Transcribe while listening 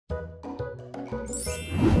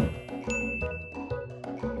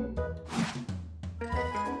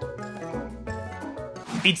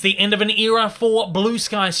It's the end of an era for Blue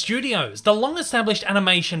Sky Studios, the long-established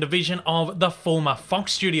animation division of the former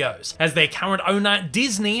Fox Studios, as their current owner,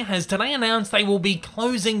 Disney, has today announced they will be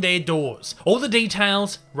closing their doors. All the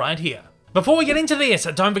details right here. Before we get into this,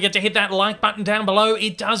 don't forget to hit that like button down below.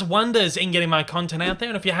 It does wonders in getting my content out there,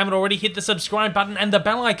 and if you haven't already, hit the subscribe button and the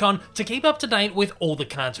bell icon to keep up to date with all the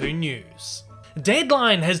cartoon news.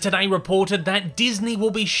 Deadline has today reported that Disney will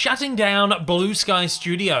be shutting down Blue Sky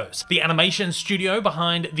Studios, the animation studio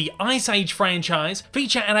behind the Ice Age franchise,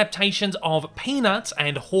 feature adaptations of Peanuts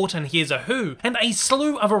and Horton Hears a Who, and a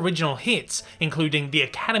slew of original hits, including the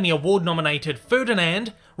Academy Award nominated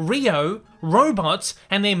Ferdinand, Rio, Robots,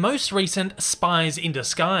 and their most recent Spies in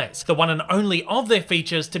Disguise, the one and only of their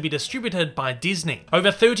features to be distributed by Disney.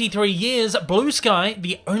 Over 33 years, Blue Sky,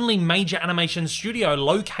 the only major animation studio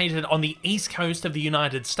located on the east coast of the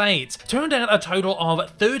United States, turned out a total of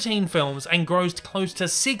 13 films and grossed close to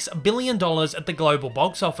 $6 billion at the global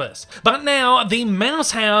box office. But now, the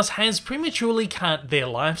Mouse House has prematurely cut their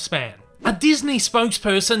lifespan. A Disney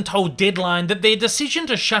spokesperson told Deadline that their decision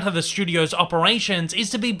to shutter the studio's operations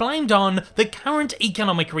is to be blamed on the current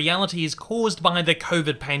economic realities caused by the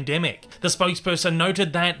COVID pandemic. The spokesperson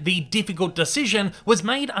noted that the difficult decision was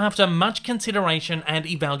made after much consideration and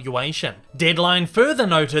evaluation. Deadline further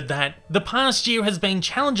noted that the past year has been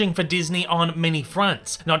challenging for Disney on many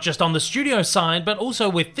fronts, not just on the studio side, but also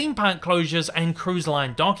with theme park closures and cruise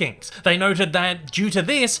line dockings. They noted that due to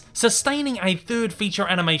this, sustaining a third feature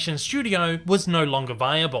animation studio was no longer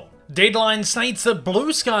viable. Deadline states that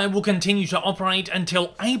Blue Sky will continue to operate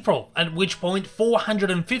until April, at which point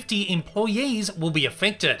 450 employees will be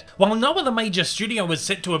affected. While no other major studio is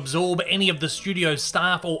set to absorb any of the studio's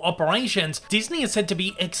staff or operations, Disney is said to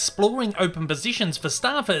be exploring open positions for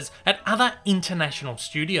staffers at other international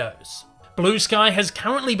studios. Blue Sky has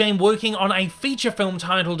currently been working on a feature film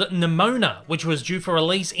titled NIMONA, which was due for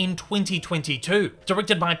release in 2022.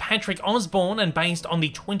 Directed by Patrick Osborne and based on the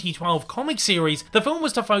 2012 comic series, the film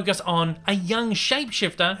was to focus on a young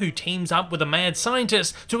shapeshifter who teams up with a mad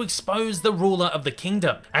scientist to expose the ruler of the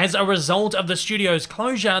kingdom. As a result of the studio's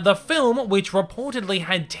closure, the film, which reportedly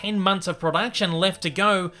had 10 months of production left to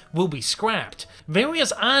go, will be scrapped.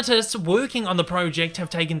 Various artists working on the project have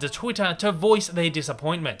taken to Twitter to voice their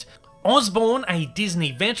disappointment. Osborne, a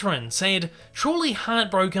Disney veteran, said, "Truly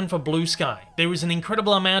heartbroken for Blue Sky. There is an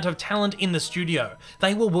incredible amount of talent in the studio.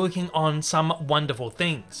 They were working on some wonderful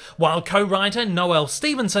things." While co-writer Noel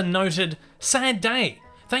Stevenson noted, "Sad day.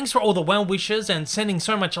 Thanks for all the well wishes and sending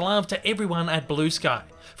so much love to everyone at Blue Sky.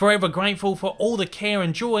 Forever grateful for all the care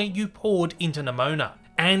and joy you poured into NIMONA."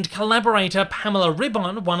 And collaborator Pamela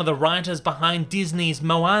Ribbon, one of the writers behind Disney's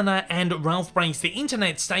Moana and Ralph Breaks the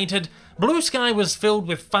Internet, stated, "Blue Sky was filled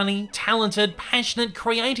with funny, talented, passionate,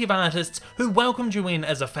 creative artists who welcomed you in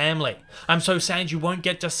as a family. I'm so sad you won't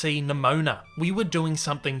get to see NIMONA. We were doing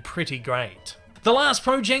something pretty great." The last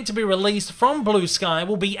project to be released from Blue Sky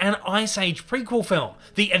will be an Ice Age prequel film,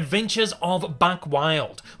 The Adventures of Buck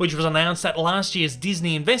Wild, which was announced at last year's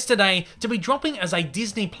Disney Investor Day to be dropping as a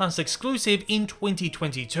Disney Plus exclusive in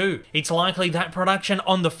 2022. It's likely that production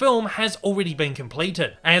on the film has already been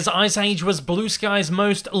completed, as Ice Age was Blue Sky's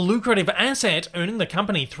most lucrative asset, earning the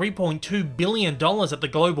company $3.2 billion at the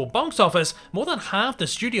global box office, more than half the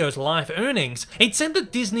studio's life earnings. It's said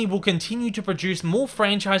that Disney will continue to produce more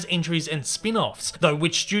franchise entries and spin-offs, though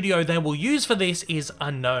which studio they will use for this is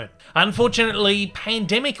unknown. Unfortunately,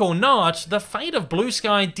 pandemic or not, the fate of Blue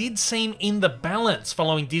Sky did seem in the balance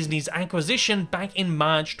following Disney's acquisition back in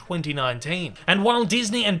March 2019. And while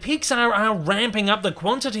Disney and Pixar are ramping up the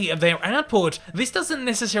quantity of their output, this doesn't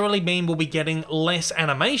necessarily mean we'll be getting less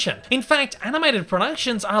animation. In fact, animated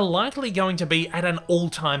productions are likely going to be at an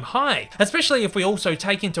all-time high, especially if we also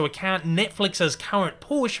take into account Netflix's current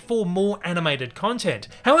push for more animated content.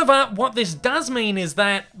 However, what this does mean is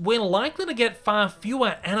that we're likely to get far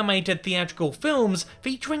fewer animated theatrical films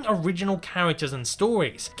featuring original characters and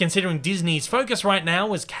stories, considering Disney's focus right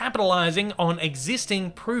now is capitalizing on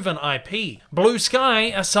existing proven IP. Blue Sky,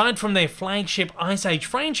 aside from their flagship Ice Age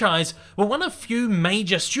franchise, were one of few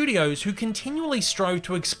major studios who continually strove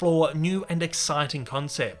to explore new and exciting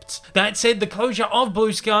concepts. That said, the closure of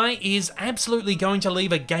Blue Sky is absolutely going to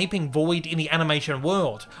leave a gaping void in the animation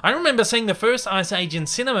world. I remember seeing the first Ice Age in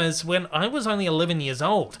cinemas when I was only 11 years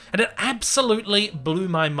old, and it absolutely blew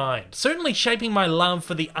my mind, certainly shaping my love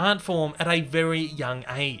for the art form at a very young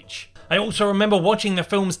age. I also remember watching the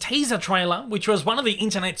film's teaser trailer, which was one of the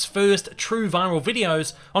internet's first true viral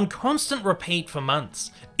videos, on constant repeat for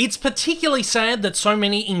months. It's particularly sad that so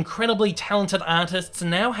many incredibly talented artists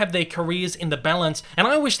now have their careers in the balance, and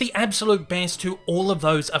I wish the absolute best to all of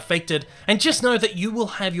those affected, and just know that you will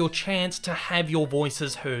have your chance to have your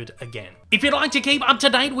voices heard again. If you'd like to keep up to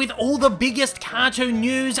date with all the biggest cartoon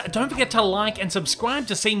news, don't forget to like and subscribe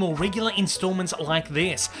to see more regular installments like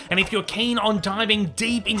this. And if you're keen on diving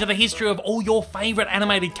deep into the history of all your favourite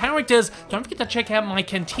animated characters, don't forget to check out my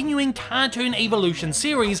continuing Cartoon Evolution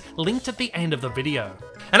series linked at the end of the video.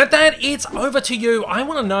 And at that, it's over to you. I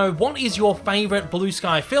want to know, what is your favourite Blue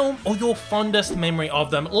Sky film or your fondest memory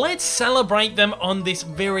of them? Let's celebrate them on this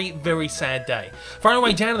very, very sad day. Fire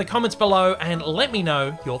away down in the comments below and let me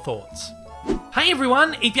know your thoughts. Hey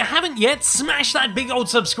everyone, if you haven't yet, smash that big old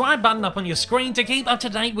subscribe button up on your screen to keep up to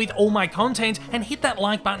date with all my content, and hit that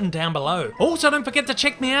like button down below. Also, don't forget to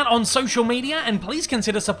check me out on social media, and please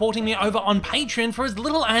consider supporting me over on Patreon for as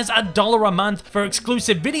little as $1 a month for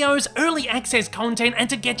exclusive videos, early access content, and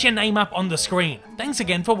to get your name up on the screen. Thanks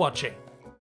again for watching.